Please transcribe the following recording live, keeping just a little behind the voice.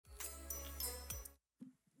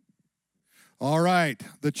All right,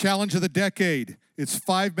 the challenge of the decade. It's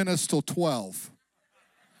 5 minutes till 12.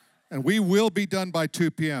 And we will be done by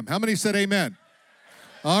 2 p.m. How many said amen?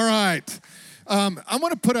 All right. I'm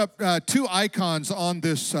going to put up two icons on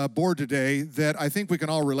this board today that I think we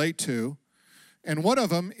can all relate to. And one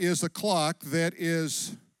of them is a clock that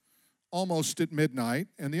is almost at midnight,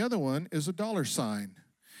 and the other one is a dollar sign.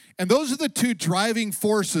 And those are the two driving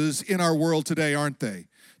forces in our world today, aren't they?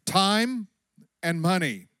 Time and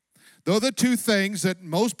money. Those are the two things that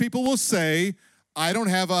most people will say, I don't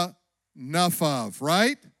have enough of,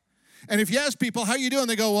 right? And if you ask people, how you doing?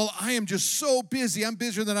 They go, well, I am just so busy. I'm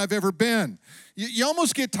busier than I've ever been. You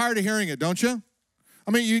almost get tired of hearing it, don't you?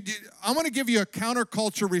 I mean, I want to give you a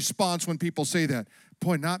counterculture response when people say that.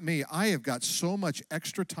 Boy, not me. I have got so much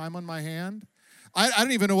extra time on my hand. I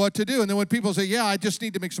don't even know what to do. And then when people say, yeah, I just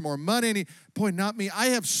need to make some more money. Boy, not me. I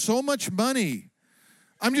have so much money.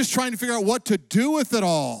 I'm just trying to figure out what to do with it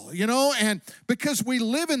all, you know? And because we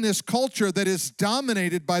live in this culture that is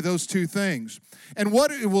dominated by those two things. And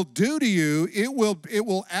what it will do to you, it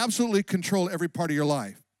will absolutely control every part of your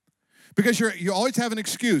life. Because you always have an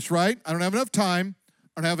excuse, right? I don't have enough time.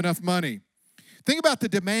 I don't have enough money. Think about the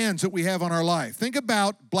demands that we have on our life. Think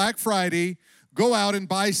about Black Friday, go out and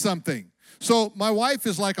buy something. So my wife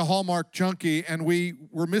is like a Hallmark junkie, and we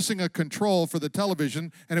were missing a control for the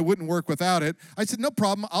television, and it wouldn't work without it. I said, no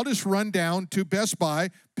problem. I'll just run down to Best Buy,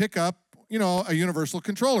 pick up, a universal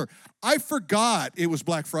controller. I forgot it was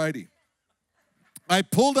Black Friday. I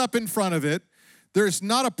pulled up in front of it. There's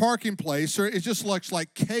not a parking place, or it just looks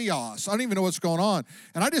like chaos. I don't even know what's going on.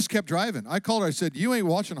 And I just kept driving. I called her. I said, you ain't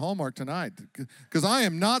watching Hallmark tonight, because I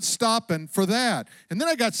am not stopping for that. And then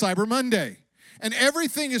I got Cyber Monday. And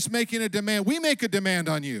everything is making a demand. We make a demand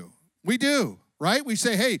on you. We do, right? We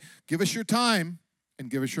say, hey, give us your time and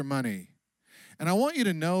give us your money. And I want you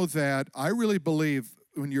to know that I really believe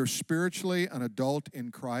when you're spiritually an adult in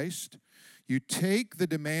Christ, you take the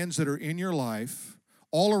demands that are in your life,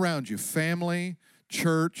 all around you, family,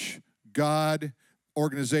 church, God,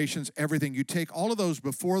 organizations, everything. You take all of those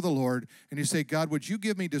before the Lord and you say, God, would you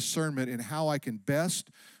give me discernment in how I can best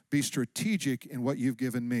be strategic in what you've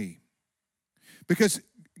given me? Because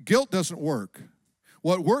guilt doesn't work.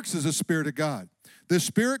 What works is the Spirit of God. The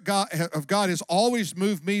Spirit of God has always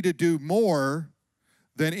moved me to do more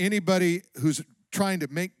than anybody who's trying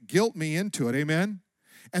to guilt me into it, amen?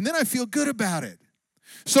 And then I feel good about it.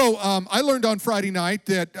 So I learned on Friday night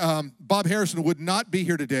that Bob Harrison would not be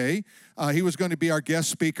here today. He was going to be our guest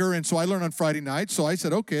speaker, and so I learned on Friday night. So I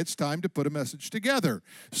said, okay, it's time to put a message together.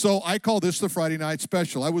 So I call this the Friday night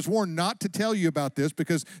special. I was warned not to tell you about this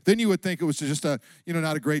because then you would think it was just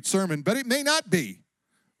not a great sermon, but it may not be.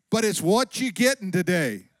 But it's what you getting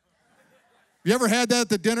today. You ever had that at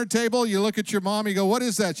the dinner table? You look at your mom, you go, what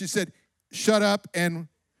is that? She said, shut up and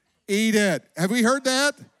eat it. Have we heard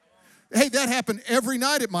that? Hey, that happened every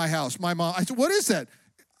night at my house. My mom, I said, what is that?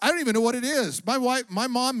 I don't even know what it is. My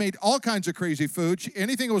mom made all kinds of crazy food.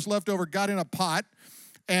 Anything that was left over got in a pot,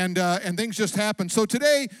 and things just happened. So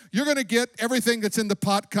today, you're going to get everything that's in the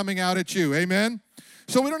pot coming out at you. Amen?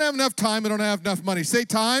 So we don't have enough time. We don't have enough money. Say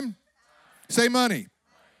time. Say money.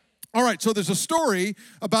 All right, so there's a story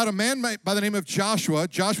about a man by the name of Joshua.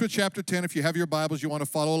 Joshua chapter 10, if you have your Bibles, you want to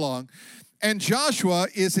follow along. And Joshua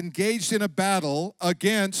is engaged in a battle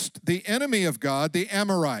against the enemy of God, the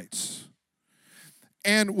Amorites.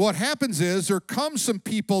 And what happens is there comes some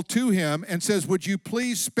people to him and says, would you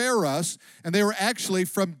please spare us? And they were actually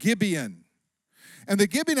from Gibeon. And the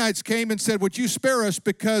Gibeonites came and said, would you spare us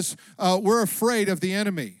because we're afraid of the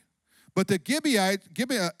enemy? But the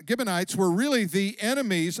Gibeonites were really the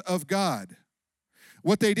enemies of God.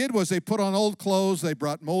 What they did was they put on old clothes, they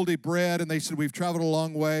brought moldy bread, and they said, we've traveled a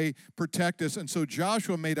long way, protect us. And so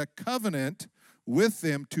Joshua made a covenant with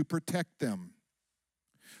them to protect them.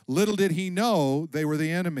 Little did he know they were the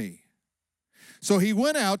enemy. So he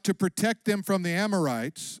went out to protect them from the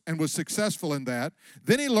Amorites and was successful in that.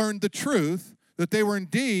 Then he learned the truth that they were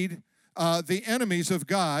indeed the enemies of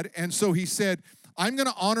God. And so he said, I'm going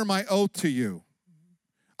to honor my oath to you.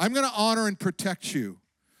 I'm going to honor and protect you.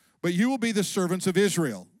 But you will be the servants of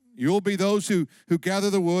Israel. You will be those who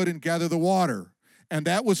gather the wood and gather the water. And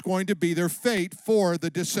that was going to be their fate for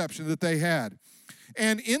the deception that they had.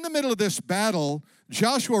 And in the middle of this battle,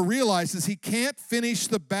 Joshua realizes he can't finish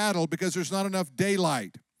the battle because there's not enough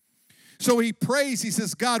daylight. So he prays, he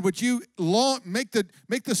says, God, would you make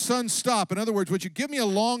the sun stop? In other words, would you give me a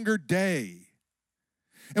longer day?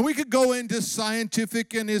 And we could go into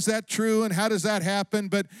scientific and is that true and how does that happen?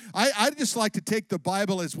 But I just like to take the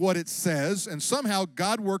Bible as what it says, and somehow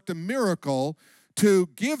God worked a miracle to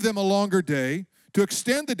give them a longer day, to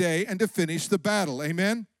extend the day, and to finish the battle.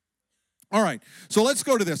 Amen? All right, so let's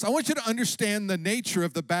go to this. I want you to understand the nature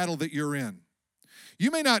of the battle that you're in. You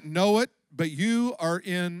may not know it, but you are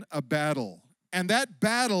in a battle. And that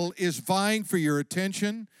battle is vying for your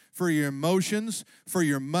attention, for your emotions, for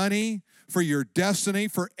your money, for your destiny,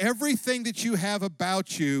 for everything that you have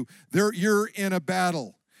about you. You're in a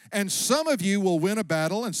battle. And some of you will win a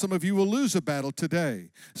battle, and some of you will lose a battle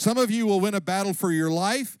today. Some of you will win a battle for your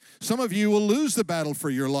life. Some of you will lose the battle for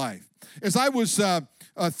your life. As I was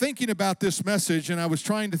thinking about this message, and I was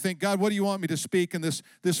trying to think, God, what do you want me to speak? And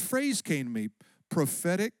this phrase came to me,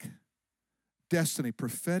 prophetic destiny,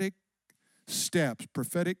 prophetic steps,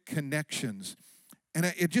 prophetic connections. And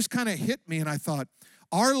it just kind of hit me, and I thought,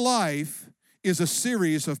 our life is a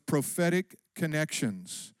series of prophetic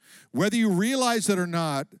connections. Whether you realize it or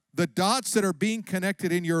not, the dots that are being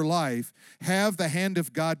connected in your life have the hand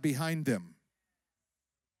of God behind them.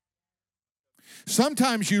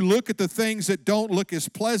 Sometimes you look at the things that don't look as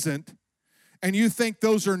pleasant, and you think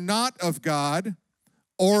those are not of God,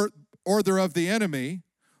 or they're of the enemy,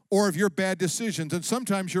 or of your bad decisions, and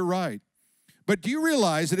sometimes you're right. But do you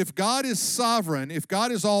realize that if God is sovereign, if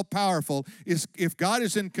God is all-powerful, if God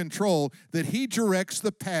is in control, that He directs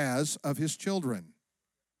the paths of His children?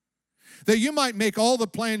 That you might make all the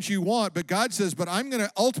plans you want, but God says, but I'm going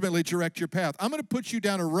to ultimately direct your path. I'm going to put you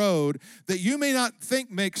down a road that you may not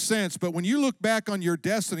think makes sense, but when you look back on your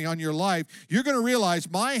destiny, on your life, you're going to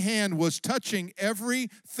realize my hand was touching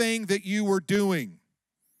everything that you were doing.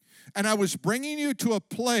 And I was bringing you to a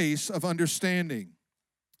place of understanding.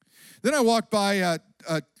 Then I walked by,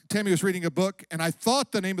 Tammy was reading a book, and I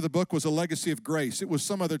thought the name of the book was A Legacy of Grace. It was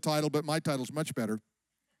some other title, but my title's much better.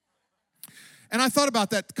 And I thought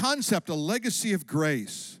about that concept, a legacy of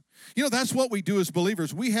grace. You know, that's what we do as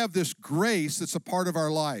believers. We have this grace that's a part of our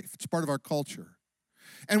life. It's part of our culture.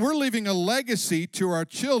 And we're leaving a legacy to our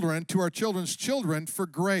children, to our children's children for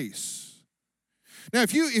grace. Now,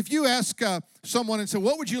 if you ask someone and say,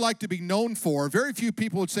 what would you like to be known for? Very few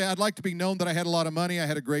people would say, I'd like to be known that I had a lot of money, I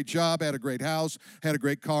had a great job, I had a great house, I had a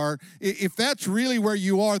great car. If that's really where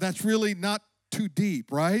you are, that's really not too deep,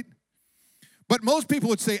 right? But most people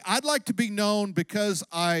would say, I'd like to be known because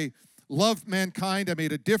I loved mankind, I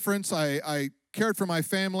made a difference, I cared for my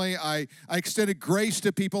family, I extended grace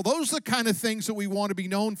to people. Those are the kind of things that we want to be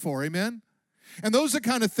known for, amen? And those are the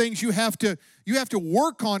kind of things you have to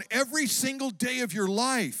work on every single day of your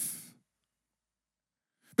life.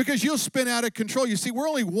 Because you'll spin out of control. You see, we're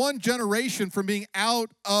only one generation from being out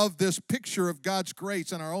of this picture of God's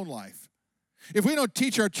grace in our own life. If we don't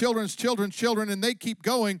teach our children's children, and they keep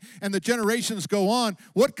going, and the generations go on,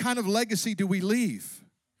 what kind of legacy do we leave?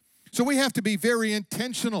 So we have to be very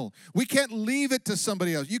intentional. We can't leave it to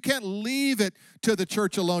somebody else. You can't leave it to the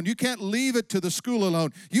church alone. You can't leave it to the school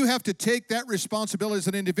alone. You have to take that responsibility as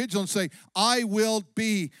an individual and say, I will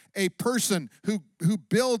be a person who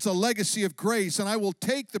builds a legacy of grace, and I will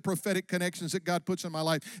take the prophetic connections that God puts in my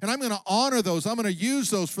life, and I'm going to honor those. I'm going to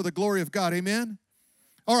use those for the glory of God. Amen?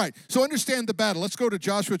 All right, so understand the battle. Let's go to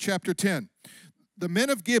Joshua chapter 10. The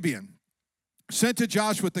men of Gibeon sent to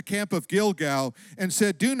Joshua at the camp of Gilgal and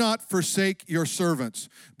said, do not forsake your servants.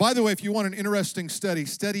 By the way, if you want an interesting study,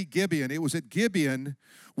 study Gibeon. It was at Gibeon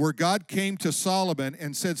where God came to Solomon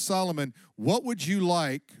and said, Solomon, what would you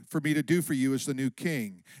like for me to do for you as the new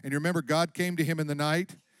king? And you remember God came to him in the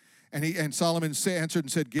night, and Solomon answered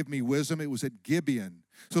and said, give me wisdom. It was at Gibeon.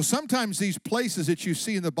 So sometimes these places that you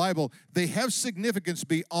see in the Bible, they have significance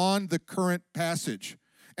beyond the current passage.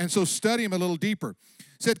 And so study them a little deeper.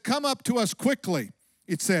 It said, come up to us quickly.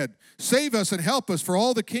 It said, save us and help us, for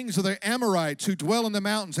all the kings of the Amorites who dwell in the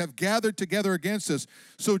mountains have gathered together against us.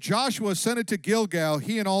 So Joshua ascended to Gilgal,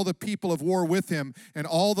 he and all the people of war with him, and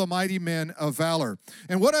all the mighty men of valor.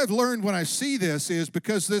 And what I've learned when I see this is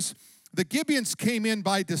because the Gibeons came in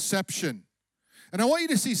by deception. And I want you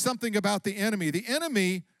to see something about the enemy. The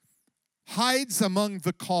enemy hides among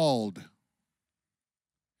the called.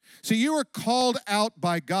 See, you are called out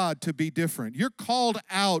by God to be different. You're called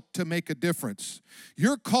out to make a difference.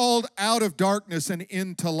 You're called out of darkness and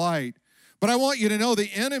into light. But I want you to know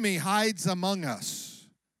the enemy hides among us.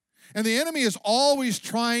 And the enemy is always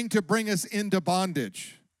trying to bring us into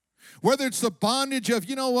bondage. Whether it's the bondage of,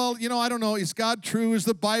 I don't know, is God true? Is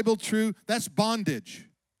the Bible true? That's bondage.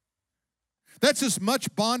 That's as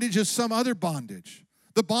much bondage as some other bondage.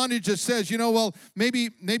 The bondage that says,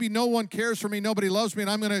 maybe no one cares for me, nobody loves me,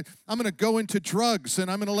 and I'm gonna go into drugs,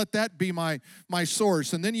 and I'm gonna let that be my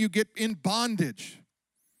source. And then you get in bondage.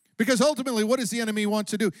 Because ultimately, what does the enemy want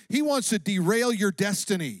to do? He wants to derail your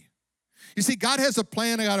destiny. You see, God has a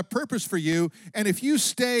plan, got a purpose for you, and if you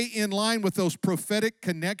stay in line with those prophetic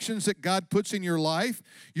connections that God puts in your life,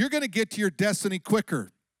 you're gonna get to your destiny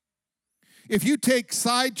quicker. If you take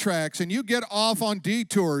sidetracks and you get off on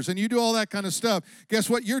detours and you do all that kind of stuff, guess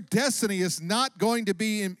what? Your destiny is not going to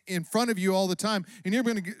be in front of you all the time. And you're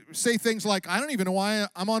going to say things like, I don't even know why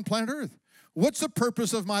I'm on planet Earth. What's the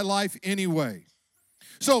purpose of my life anyway?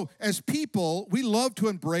 So as people, we love to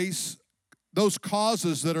embrace those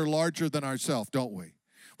causes that are larger than ourselves, don't we?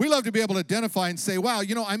 We love to be able to identify and say, wow,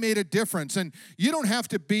 I made a difference. And you don't have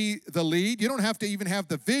to be the lead. You don't have to even have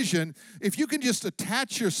the vision. If you can just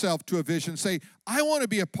attach yourself to a vision, say, I want to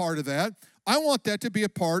be a part of that. I want that to be a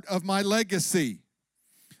part of my legacy.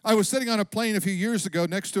 I was sitting on a plane a few years ago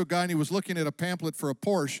next to a guy, and he was looking at a pamphlet for a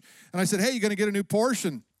Porsche. And I said, hey, you going to get a new Porsche?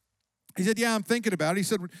 And he said, yeah, I'm thinking about it. He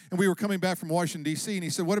said, and we were coming back from Washington, D.C., and he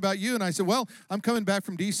said, what about you? And I said, well, I'm coming back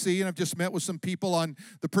from D.C., and I've just met with some people on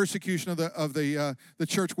the persecution of the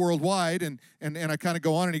church worldwide, and I kind of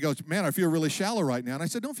go on, and he goes, man, I feel really shallow right now. And I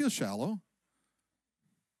said, don't feel shallow.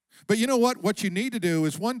 But you know what? What you need to do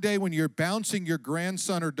is one day when you're bouncing your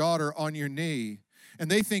grandson or daughter on your knee,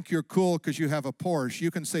 and they think you're cool because you have a Porsche,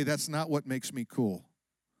 you can say, that's not what makes me cool.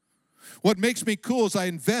 What makes me cool is I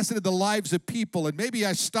invested in the lives of people, and maybe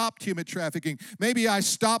I stopped human trafficking. Maybe I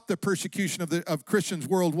stopped the persecution of Christians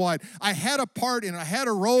worldwide. I had a part in it. I had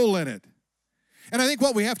a role in it. And I think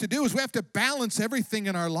what we have to do is we have to balance everything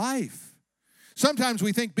in our life. Sometimes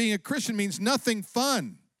we think being a Christian means nothing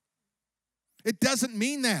fun. It doesn't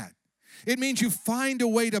mean that. It means you find a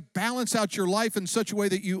way to balance out your life in such a way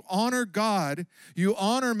that you honor God, you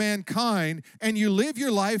honor mankind, and you live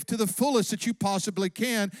your life to the fullest that you possibly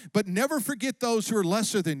can, but never forget those who are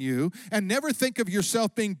lesser than you, and never think of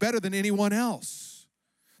yourself being better than anyone else.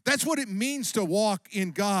 That's what it means to walk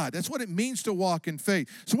in God. That's what it means to walk in faith.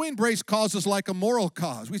 So we embrace causes like a moral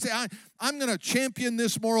cause. We say, I'm going to champion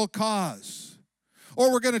this moral cause. Or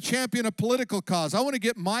we're going to champion a political cause. I want to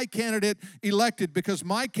get my candidate elected because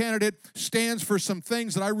my candidate stands for some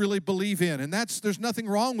things that I really believe in. And there's nothing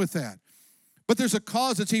wrong with that. But there's a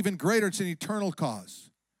cause that's even greater. It's an eternal cause.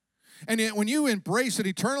 And yet when you embrace an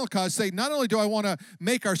eternal cause, say, not only do I want to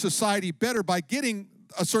make our society better by getting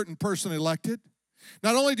a certain person elected,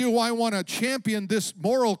 not only do I want to champion this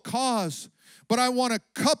moral cause, but I want to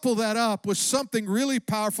couple that up with something really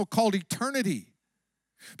powerful called eternity.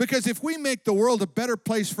 Because if we make the world a better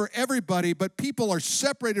place for everybody, but people are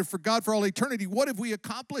separated from God for all eternity, what have we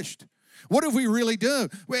accomplished? What have we really done?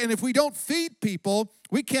 And if we don't feed people,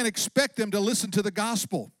 we can't expect them to listen to the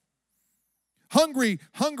gospel. Hungry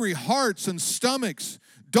hearts and stomachs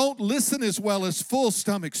don't listen as well as full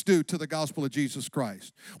stomachs do to the gospel of Jesus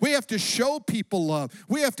Christ. We have to show people love.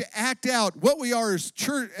 We have to act out what we are as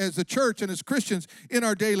a church and as Christians in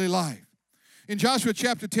our daily life. In Joshua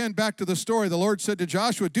chapter 10, back to the story, the Lord said to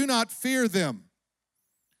Joshua, do not fear them.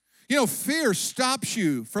 Fear stops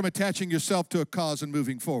you from attaching yourself to a cause and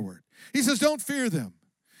moving forward. He says, don't fear them.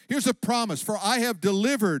 Here's a promise, for I have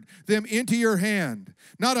delivered them into your hand.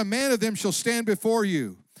 Not a man of them shall stand before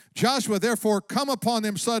you. Joshua, therefore, come upon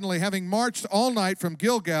them suddenly, having marched all night from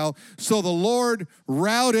Gilgal. So the Lord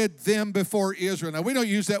routed them before Israel. Now, we don't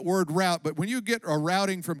use that word rout, but when you get a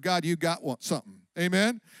routing from God, you got something.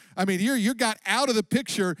 Amen? I mean, you got out of the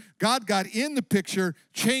picture. God got in the picture,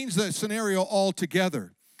 changed the scenario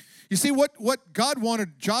altogether. You see, what God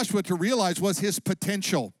wanted Joshua to realize was his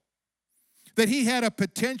potential. That he had a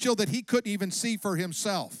potential that he couldn't even see for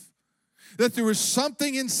himself. That there was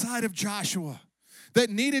something inside of Joshua that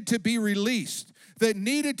needed to be released, that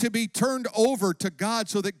needed to be turned over to God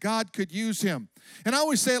so that God could use him. And I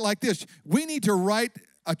always say it like this, we need to write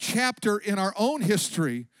a chapter in our own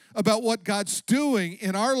history about what God's doing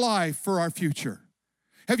in our life for our future.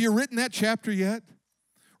 Have you written that chapter yet?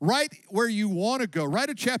 Write where you want to go. Write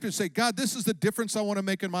a chapter and say, God, this is the difference I want to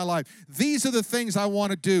make in my life. These are the things I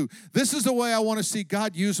want to do. This is the way I want to see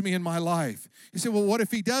God use me in my life. You say, well, what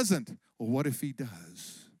if he doesn't? Well, what if he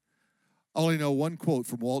does? I only know one quote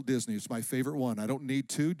from Walt Disney. It's my favorite one. I don't need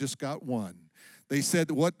two, just got one. They said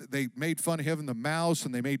they made fun of him, the mouse,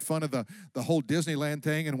 and they made fun of the whole Disneyland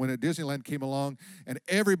thing. And when Disneyland came along, and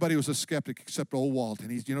everybody was a skeptic except old Walt.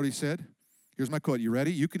 And you know what he said? Here's my quote. You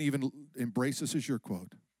ready? You can even embrace this as your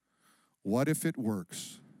quote. What if it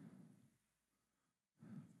works?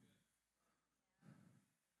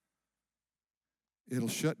 It'll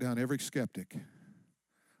shut down every skeptic.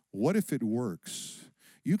 What if it works?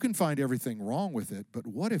 You can find everything wrong with it, but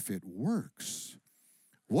what if it works?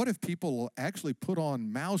 What if people will actually put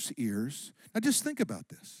on mouse ears? Now just think about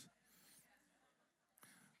this.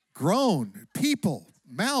 Grown people,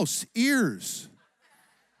 mouse ears.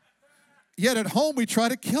 Yet at home we try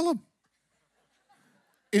to kill them.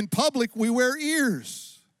 In public we wear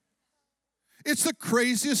ears. It's the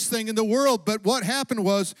craziest thing in the world, but what happened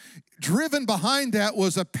was driven behind that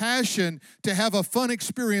was a passion to have a fun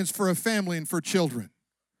experience for a family and for children.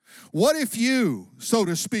 What if you, so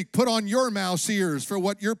to speak, put on your mouse ears for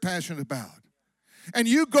what you're passionate about, and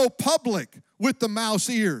you go public with the mouse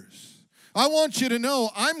ears? I want you to know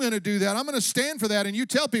I'm going to do that. I'm going to stand for that. And you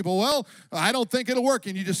tell people, well, I don't think it'll work.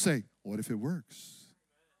 And you just say, what if it works?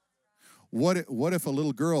 What if a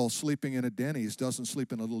little girl sleeping in a Denny's doesn't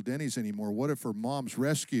sleep in a little Denny's anymore? What if her mom's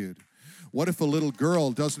rescued? What if a little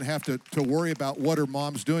girl doesn't have to worry about what her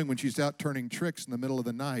mom's doing when she's out turning tricks in the middle of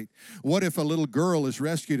the night? What if a little girl is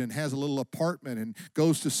rescued and has a little apartment and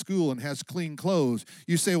goes to school and has clean clothes?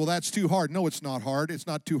 You say, well, that's too hard. No, it's not hard. It's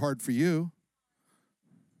not too hard for you.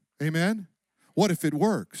 Amen? What if it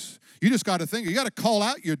works? You just got to think. You got to call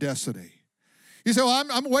out your destiny. You say, well,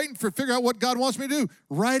 I'm waiting for figure out what God wants me to do.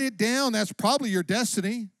 Write it down. That's probably your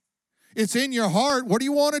destiny. It's in your heart. What do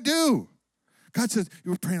you want to do? God says,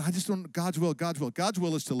 you were praying, I just don't know God's will, God's will. God's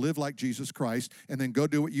will is to live like Jesus Christ and then go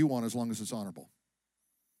do what you want as long as it's honorable.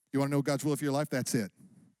 You want to know God's will for your life? That's it.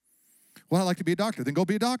 Well, I'd like to be a doctor. Then go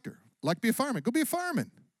be a doctor. I'd like to be a fireman. Go be a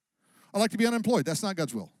fireman. I'd like to be unemployed. That's not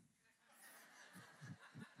God's will.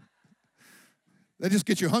 That just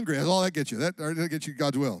gets you hungry. That's all that gets you. That gets you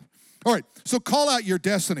God's will. All right, so call out your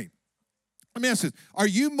destiny. Let me ask this. Are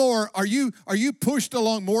you pushed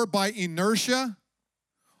along more by inertia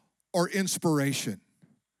or inspiration?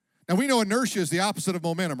 Now, we know inertia is the opposite of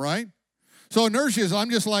momentum, right? So inertia is I'm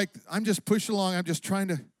just pushed along. I'm just trying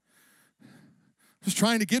to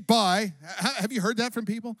get by. Have you heard that from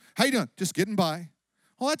people? How you doing? Just getting by.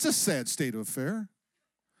 Well, that's a sad state of affair.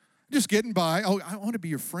 Just getting by. Oh, I want to be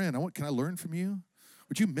your friend. Can I learn from you?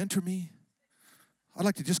 Would you mentor me? I'd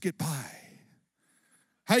like to just get by.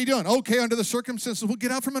 How you doing? Okay, under the circumstances, we'll get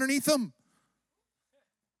out from underneath them.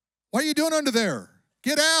 What are you doing under there?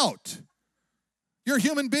 Get out. You're a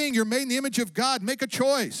human being. You're made in the image of God. Make a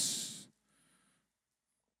choice.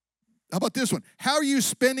 How about this one? How are you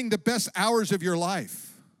spending the best hours of your life?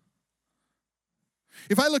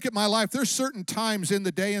 If I look at my life, there's certain times in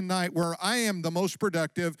the day and night where I am the most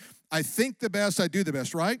productive. I think the best, I do the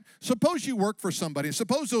best, right? Suppose you work for somebody.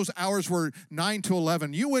 Suppose those hours were 9 to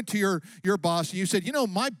 11. You went to your boss and you said,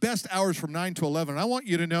 my best hours from 9 to 11. I want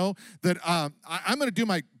you to know that I'm going to do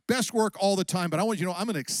my best work all the time, but I want you to know I'm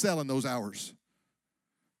going to excel in those hours.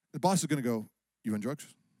 The boss is going to go, you on drugs?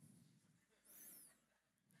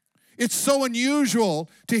 It's so unusual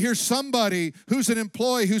to hear somebody who's an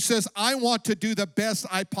employee who says, I want to do the best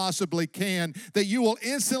I possibly can, that you will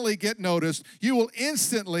instantly get noticed. You will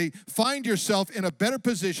instantly find yourself in a better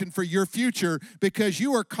position for your future because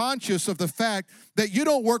you are conscious of the fact that you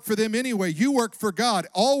don't work for them anyway. You work for God.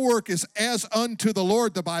 All work is as unto the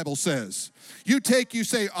Lord, the Bible says. You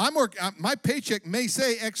say, my paycheck may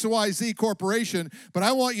say XYZ Corporation, but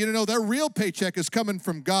I want you to know their real paycheck is coming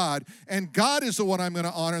from God, and God is the one I'm going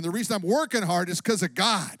to honor. And the reason I'm working hard is because of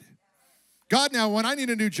God. God, now, when I need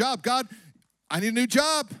a new job, God, I need a new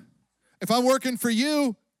job. If I'm working for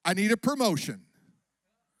you, I need a promotion.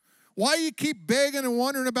 Why you keep begging and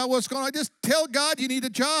wondering about what's going on? Just tell God you need a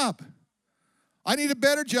job. I need a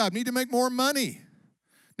better job. Need to make more money.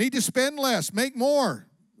 Need to spend less, make more.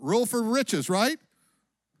 Rule for riches, right?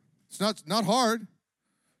 It's not hard.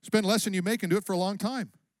 Spend less than you make and do it for a long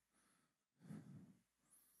time.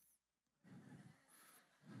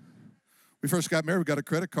 We first got married, we got a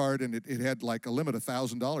credit card, and it had like a limit of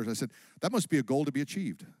 $1,000. I said, that must be a goal to be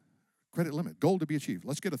achieved. Credit limit, goal to be achieved.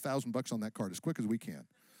 Let's get $1,000 on that card as quick as we can.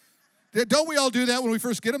 Don't we all do that when we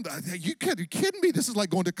first get them? You kidding me? This is like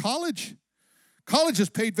going to college. College is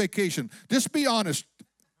paid vacation. Just be honest.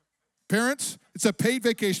 Parents, it's a paid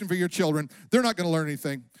vacation for your children. They're not going to learn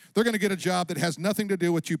anything. They're going to get a job that has nothing to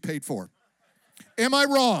do with what you paid for. Am I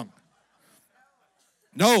wrong?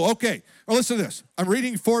 No, okay. Well, listen to this. I'm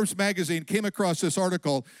reading Forbes magazine, came across this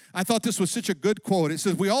article. I thought this was such a good quote. It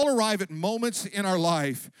says, we all arrive at moments in our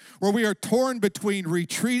life where we are torn between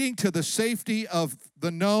retreating to the safety of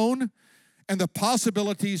the known and the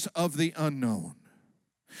possibilities of the unknown.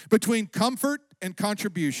 Between comfort and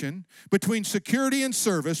contribution, between security and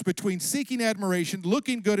service, between seeking admiration,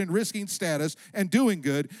 looking good and risking status, and doing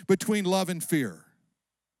good, between love and fear.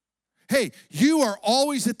 Hey, you are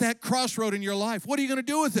always at that crossroad in your life. What are you going to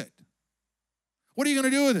do with it? What are you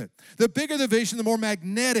going to do with it? The bigger the vision, the more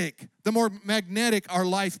magnetic our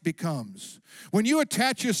life becomes. When you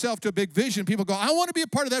attach yourself to a big vision, people go, I want to be a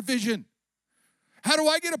part of that vision. How do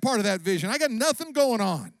I get a part of that vision? I got nothing going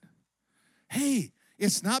on. Hey,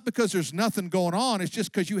 it's not because there's nothing going on. It's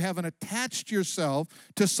just because you haven't attached yourself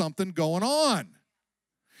to something going on.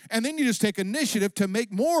 And then you just take initiative to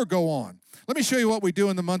make more go on. Let me show you what we do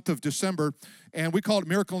in the month of December, and we call it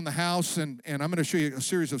Miracle in the House, and I'm going to show you a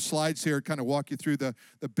series of slides here, kind of walk you through the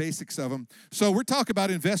basics of them. So we're talking about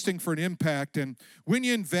investing for an impact, and when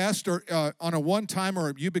you invest or on a one-time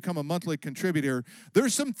or you become a monthly contributor,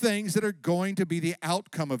 there's some things that are going to be the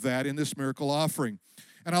outcome of that in this miracle offering.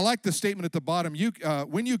 And I like the statement at the bottom,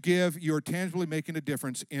 when you give, you're tangibly making a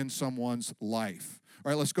difference in someone's life. All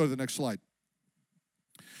right, let's go to the next slide.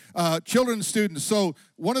 Children and students. So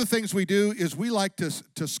one of the things we do is we like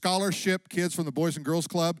to scholarship kids from the Boys and Girls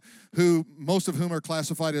Club, who most of whom are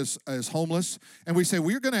classified as homeless. And we say,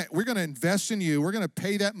 we're gonna invest in you. We're gonna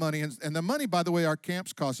pay that money. And the money, by the way, our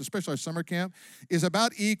camps cost, especially our summer camp, is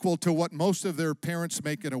about equal to what most of their parents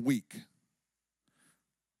make in a week.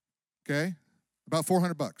 Okay? About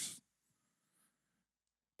 $400.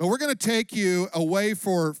 But we're going to take you away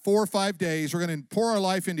for 4 or 5 days. We're going to pour our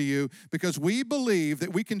life into you because we believe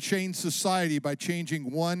that we can change society by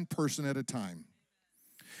changing one person at a time.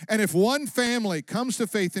 And if one family comes to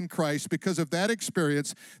faith in Christ because of that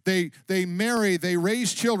experience, they marry, they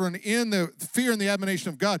raise children in the fear and the admonition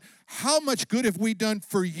of God, how much good have we done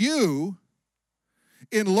for you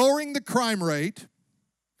in lowering the crime rate,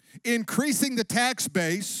 increasing the tax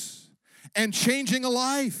base, and changing a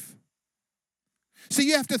life? See,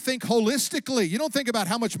 you have to think holistically. You don't think about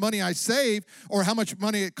how much money I save or how much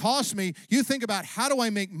money it costs me. You think about, how do I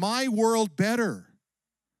make my world better?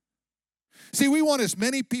 See, we want as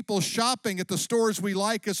many people shopping at the stores we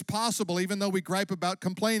like as possible, even though we gripe about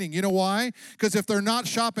complaining. You know why? Because if they're not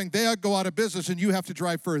shopping, they'll go out of business and you have to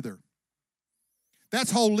drive further.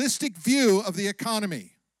 That's holistic view of the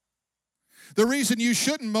economy. The reason you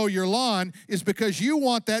shouldn't mow your lawn is because you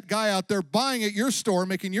want that guy out there buying at your store,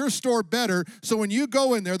 making your store better, so when you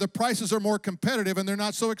go in there, the prices are more competitive and they're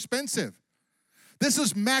not so expensive. This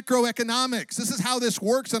is macroeconomics. This is how this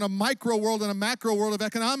works in a micro world and a macro world of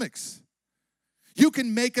economics. You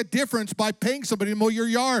can make a difference by paying somebody to mow your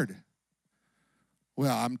yard.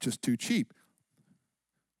 Well, I'm just too cheap.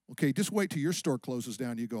 Okay, just wait till your store closes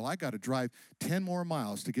down. You go, I got to drive 10 more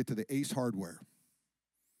miles to get to the Ace Hardware.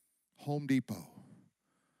 Home Depot.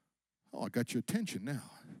 Oh, I got your attention now.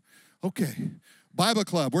 Okay, Bible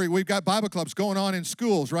Club. We've got Bible clubs going on in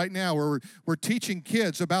schools right now where we're teaching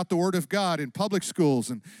kids about the Word of God in public schools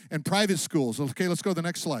and private schools. Okay, let's go to the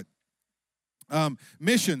next slide.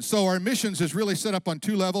 Missions. So our missions is really set up on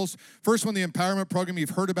 2 levels. First one, the empowerment program you've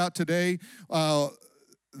heard about today.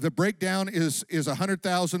 The breakdown is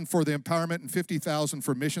 $100,000 for the empowerment and $50,000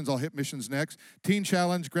 for missions. I'll hit missions next. Teen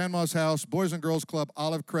Challenge, Grandma's House, Boys and Girls Club,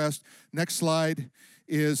 Olive Crest. Next slide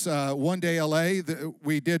is One Day LA.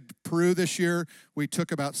 We did Peru this year. We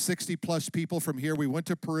took about 60 plus people from here. We went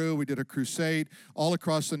to Peru. We did a crusade all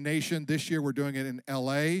across the nation. This year we're doing it in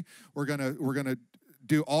LA. We're gonna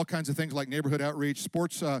do all kinds of things like neighborhood outreach,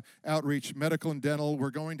 sports outreach, medical and dental. We're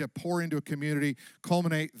going to pour into a community,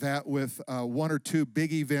 culminate that with 1 or 2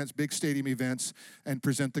 big events, big stadium events, and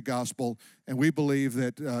present the gospel. And we believe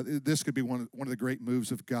that this could be one of the great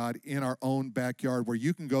moves of God in our own backyard, where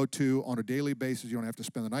you can go to on a daily basis. You don't have to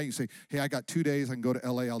spend the night. You say, hey, I got 2 days. I can go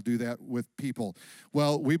to LA. I'll do that with people.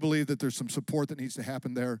 Well, we believe that there's some support that needs to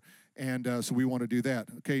happen there, and so we want to do that.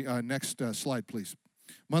 Okay, next slide, please.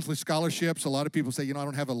 Monthly scholarships. A lot of people say, I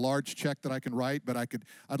don't have a large check that I can write, but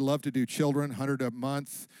I'd love to do children, $100 a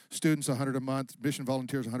month, students, $100 a month, mission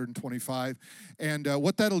volunteers, $125. And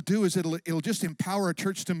what that'll do is it'll just empower a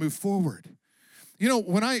church to move forward.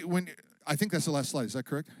 When I think that's the last slide. Is that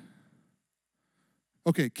correct?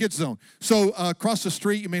 Okay, Kids Zone. So across the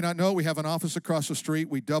street, you may not know, we have an office across the street.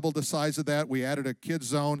 We doubled the size of that. We added a Kids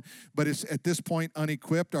Zone, but it's at this point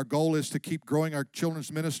unequipped. Our goal is to keep growing our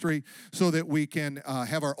children's ministry so that we can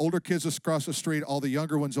have our older kids across the street, all the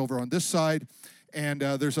younger ones over on this side. And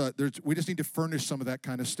we just need to furnish some of that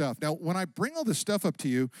kind of stuff. Now, when I bring all this stuff up to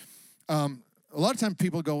you, a lot of times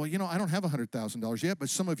people go, well, I don't have $100,000 yet, but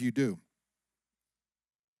some of you do.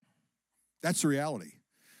 That's the reality.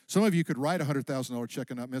 Some of you could write a $100,000 check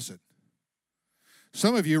and not miss it.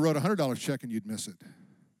 Some of you wrote a $100 check and you'd miss it.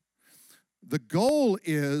 The goal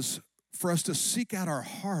is for us to seek out our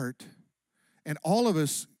heart, and all of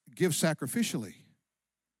us give sacrificially.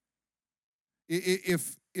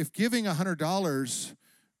 If giving $100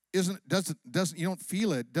 doesn't you don't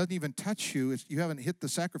feel it, doesn't even touch you, you haven't hit the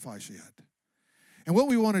sacrifice yet. And what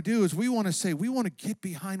we want to do is we want to get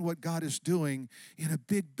behind what God is doing in a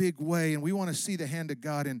big, big way, and we want to see the hand of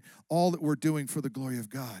God in all that we're doing for the glory of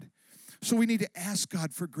God. So we need to ask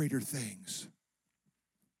God for greater things.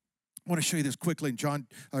 I want to show you this quickly in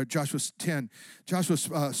Joshua 10. Joshua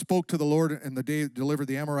spoke to the Lord in the day that delivered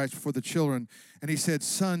the Amorites before the children, and he said,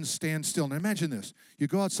 sun, stand still. Now imagine this. You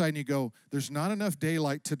go outside and you go, there's not enough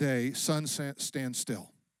daylight today, sun, stand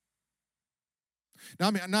still. Now,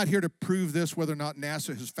 I'm not here to prove this, whether or not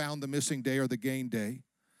NASA has found the missing day or the gain day.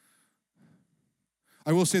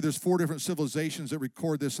 I will say there's 4 different civilizations that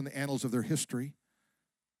record this in the annals of their history.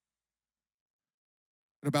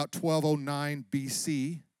 In about 1209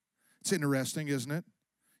 BC, it's interesting, isn't it?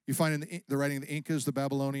 You find in the writing of the Incas, the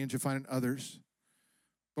Babylonians, you find in others.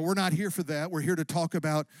 But we're not here for that. We're here to talk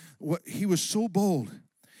about what he was so bold.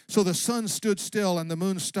 So the sun stood still and the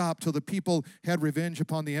moon stopped till the people had revenge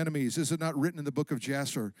upon the enemies. Is it not written in the book of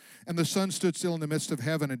Jasher? And the sun stood still in the midst of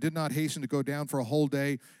heaven and did not hasten to go down for a whole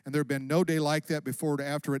day. And there had been no day like that before or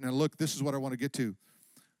after it. And look, this is what I want to get to.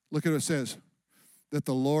 Look at what it says. That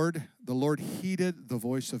the Lord heeded the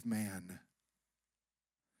voice of man.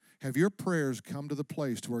 Have your prayers come to the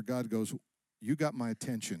place to where God goes, you got my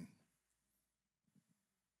attention?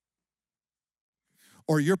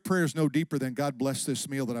 Or your prayers no deeper than, God bless this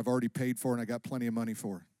meal that I've already paid for and I got plenty of money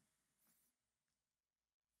for?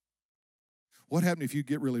 What happened if you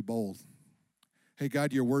get really bold? Hey,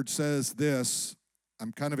 God, your word says this.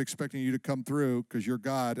 I'm kind of expecting you to come through because you're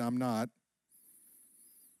God, I'm not.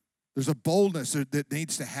 There's a boldness that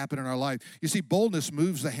needs to happen in our life. You see, boldness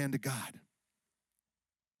moves the hand of God.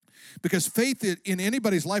 Because faith in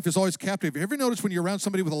anybody's life is always captive. You ever notice when you're around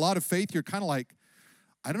somebody with a lot of faith, you're kind of like,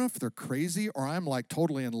 I don't know if they're crazy or I'm like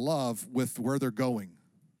totally in love with where they're going.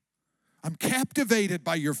 I'm captivated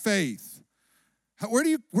by your faith. Where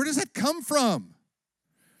does that come from?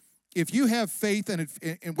 If you have faith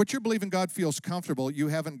and what you're believing God feels comfortable, you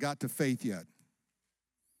haven't got to faith yet.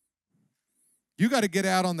 You got to get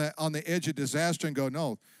out on the edge of disaster and go,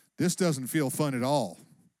 no, this doesn't feel fun at all.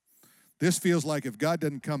 This feels like if God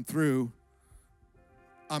doesn't come through,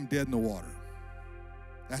 I'm dead in the water.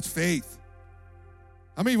 That's faith.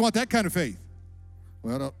 How many of you want that kind of faith?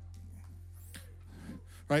 Well, no.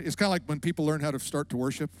 Right? It's kind of like when people learn how to start to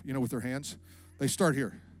worship, with their hands. They start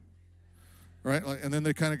here. Right? And then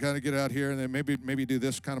they kind of get out here and then maybe do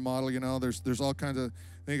this kind of model, There's all kinds of,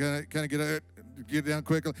 they kind of get down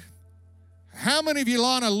quickly. How many of you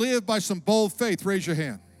want to live by some bold faith? Raise your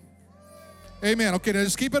hand. Amen. Okay, now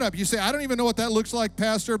just keep it up. You say, I don't even know what that looks like,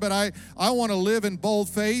 Pastor, but I want to live in bold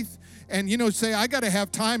faith. And, say, I got to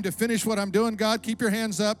have time to finish what I'm doing. God, keep your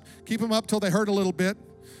hands up. Keep them up till they hurt a little bit.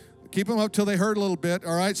 Keep them up till they hurt a little bit,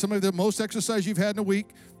 all right? Some of the most exercise you've had in a week.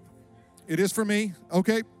 It is for me,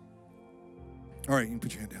 okay? All right, you can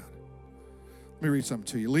put your hand down. Let me read something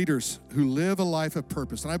to you. Leaders who live a life of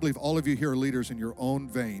purpose, and I believe all of you here are leaders in your own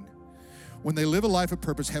vein. When they live a life of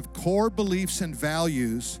purpose, have core beliefs and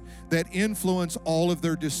values that influence all of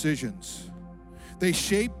their decisions. They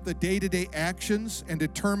shape the day-to-day actions and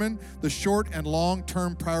determine the short and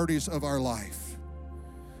long-term priorities of our life.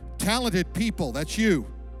 Talented people, that's you,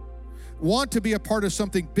 want to be a part of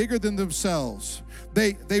something bigger than themselves.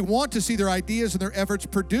 They want to see their ideas and their efforts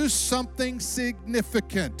produce something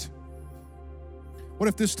significant. What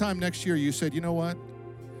if this time next year you said, you know what?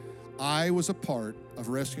 I was a part of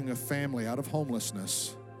rescuing a family out of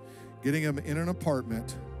homelessness, getting them in an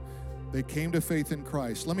apartment. They came to faith in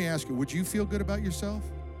Christ. Let me ask you, would you feel good about yourself?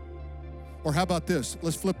 Or how about this?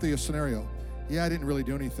 Let's flip the scenario. Yeah, I didn't really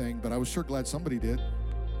do anything, but I was sure glad somebody did.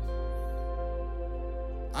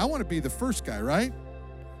 I want to be the first guy, right?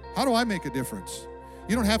 How do I make a difference?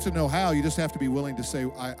 You don't have to know how. You just have to be willing to say,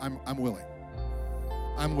 I'm willing.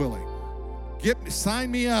 I'm willing.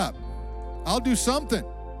 Sign me up. I'll do something.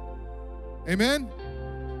 Amen?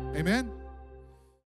 Amen?